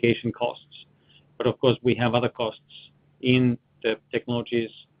litigation costs. But of course, we have other costs in the technologies,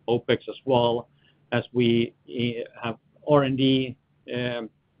 OpEx as well, as we have R&D,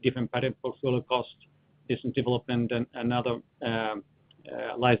 different patent portfolio costs, business development, and other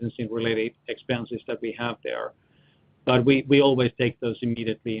licensing-related expenses that we have there. But we always take those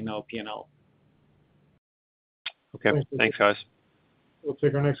immediately in our P&L. Okay, thanks, guys. We'll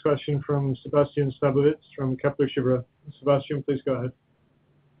take our next question from Sebastian Stabowitz from Kepler Cheuvreux. Sebastian, please go ahead.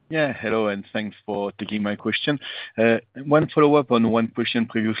 Yeah, hello, and thanks for taking my question. One follow-up on one question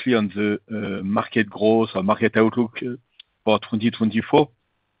previously on the market growth or market outlook for 2024.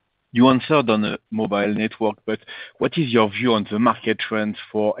 You answered on the mobile network, but what is your view on the market trends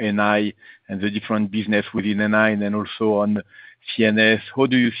for NI and the different business within NI and then also on CNS? How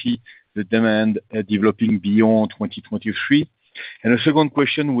do you see the demand developing beyond 2023? And the second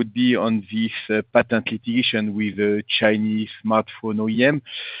question would be on this patent litigation with the Chinese smartphone OEM.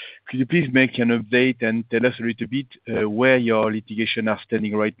 Could you please make an update and tell us a little bit where your litigation are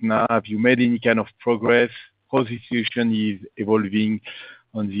standing right now? Have you made any kind of progress? How the situation is evolving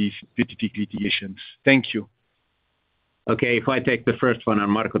on these specific litigations? Thank you. Okay, if I take the first one and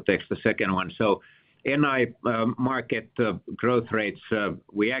Marco takes the second one. So NI market growth rates,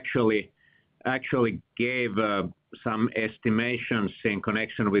 we actually gave some estimations in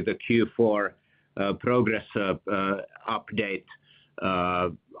connection with the Q4 progress update.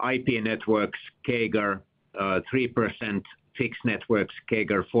 IP networks CAGR 3%, fixed networks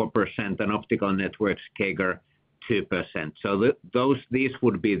CAGR 4%, and optical networks CAGR 2%. So these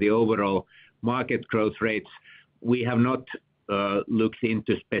would be the overall market growth rates. We have not looked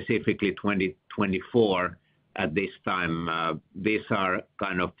into specifically 2024 at this time. These are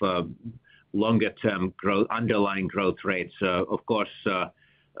kind of longer-term growth, underlying growth rates, of course,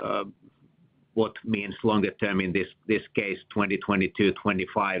 what means longer term in this case, 2022,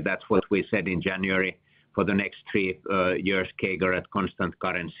 25, that's what we said in January for the next 3 years CAGR at constant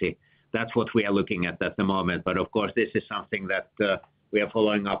currency. That's what we are looking at the moment. But of course, this is something that we are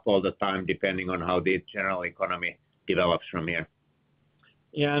following up all the time, depending on how the general economy develops from here.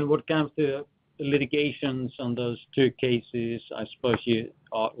 Yeah, and what comes to the litigations on those 2 cases, I suppose you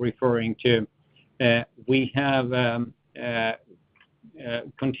are referring to, we have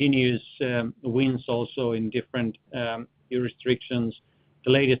continuous wins also in different jurisdictions.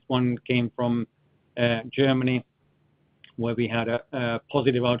 The latest one came from Germany, where we had a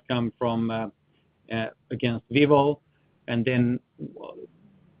positive outcome from against Vivo, and then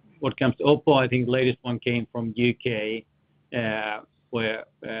what comes to Oppo, I think the latest one came from UK, where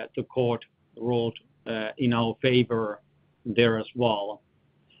the court ruled in our favor there as well.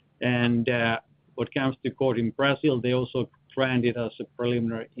 And what comes to court in Brazil, they also granted us a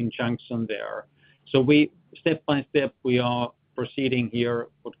preliminary injunction there. So we step by step we are proceeding here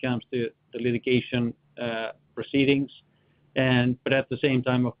what comes to the litigation proceedings, but at the same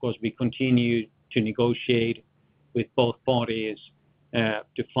time, of course, we continue to negotiate with both parties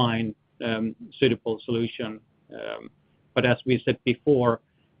to find suitable solution. But as we said before,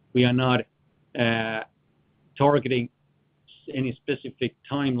 we are not targeting any specific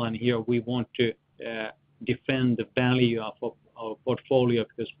timeline here. We want to defend the value of our portfolio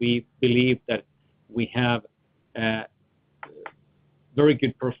because we believe that we have a very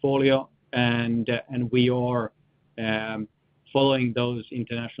good portfolio and we are following those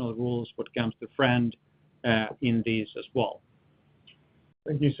international rules what comes to friend in these as well.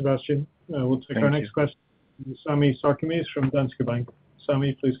 Thank you, Sebastian. We'll take our next question. Sami Sarkamies from Danske Bank.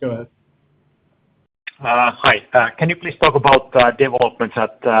 Sami, please go ahead. Hi. Can you please talk about developments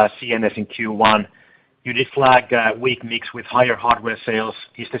at CNS in Q1? You did flag weak mix with higher hardware sales.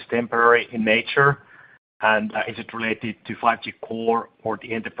 Is this temporary in nature? And is it related to 5G core or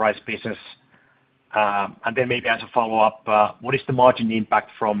the enterprise business? And then maybe as a follow-up, what is the margin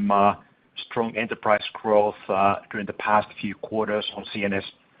impact from strong enterprise growth during the past few quarters on CNS?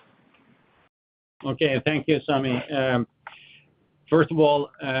 Okay, thank you, Sami. First of all,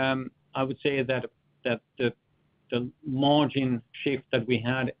 I would say that the margin shift that we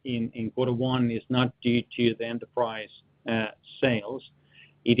had in quarter 1 is not due to the enterprise sales.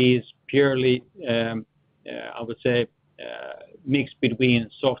 It is purely, I would say, mix between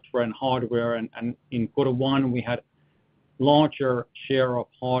software and hardware. And in quarter 1, we had larger share of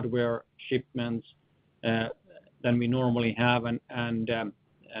hardware shipments than we normally have, and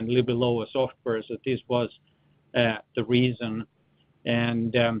a little bit lower software. So this was the reason.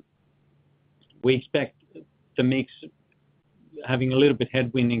 And we expect the mix having a little bit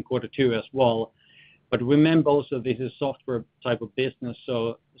headwind in quarter 2 as well. But remember also this is software type of business,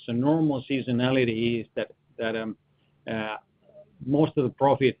 so normal seasonality is that most of the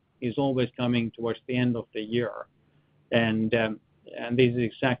profit is always coming towards the end of the year, and this is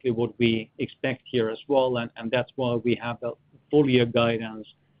exactly what we expect here as well, and that's why we have the full year guidance,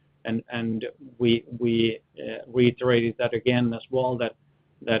 and we reiterated that again as well, that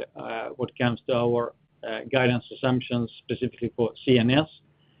what comes to our guidance assumptions specifically for CNS,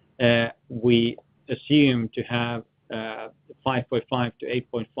 we assume to have 5.5 to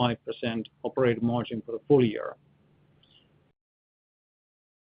 8.5% operating margin for the full year.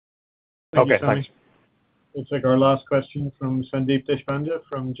 Okay, thanks. We'll take our last question from Sandeep Deshpande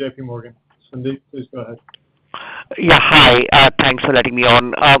from JP Morgan. Sandeep, please go ahead. Yeah, hi. Thanks for letting me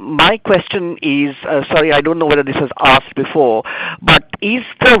on. My question is, sorry, I don't know whether this was asked before, but is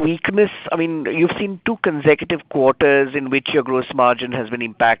the weakness, I mean, you've seen 2 consecutive quarters in which your gross margin has been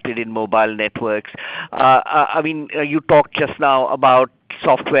impacted in mobile networks. I mean, you talked just now about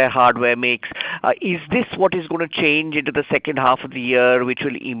software hardware mix. Is this what is going to change into the second half of the year, which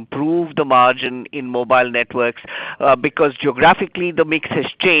will improve the margin in mobile networks? Because geographically the mix has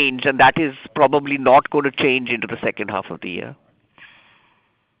changed, and that is probably not going to change into the second half of the year.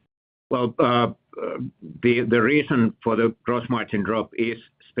 Well, the reason for the gross margin drop is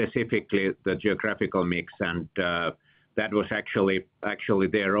specifically the geographical mix, and that was actually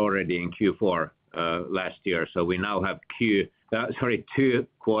there already in Q4 last year. So we now have 2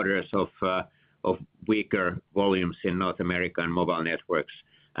 quarters of weaker volumes in North America and mobile networks,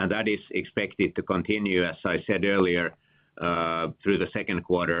 and that is expected to continue, as I said earlier, through the second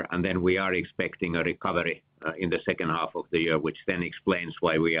quarter, and then we are expecting a recovery in the second half of the year, which then explains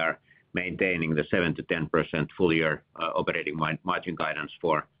why we are maintaining the 7 to 10% full year operating margin guidance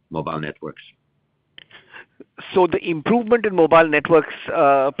for mobile networks. So the improvement in mobile networks,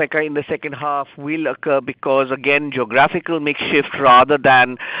 Pekka, in the second half will occur because, again, geographical mix shift rather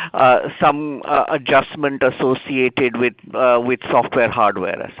than some adjustment associated with software,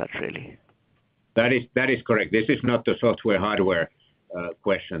 hardware as such, really. That is correct. This is not the software hardware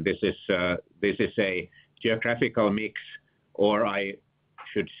question. This is a geographical mix, or I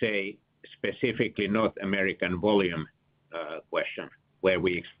should say specifically North American volume question, where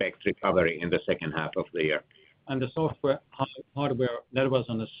we expect recovery in the second half of the year. And the software hardware, that was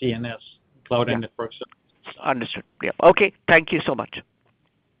on the CNS, Cloud and Network Services. Understood. Yeah. Okay. Thank you so much.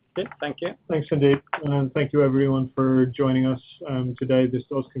 Okay. Thank you. Thanks, indeed. And thank you, everyone, for joining us today. This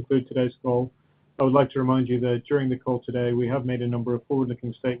does conclude today's call. I would like to remind you that during the call today, we have made a number of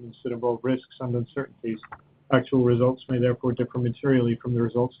forward-looking statements that involve risks and uncertainties. Actual results may therefore differ materially from the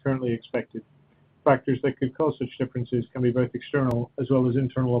results currently expected. Factors that could cause such differences can be both external as well as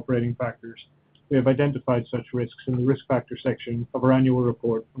internal operating factors. We have identified such risks in the risk factor section of our annual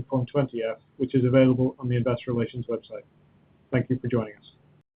report on Form 20F, which is available on the Investor Relations website. Thank you for joining us.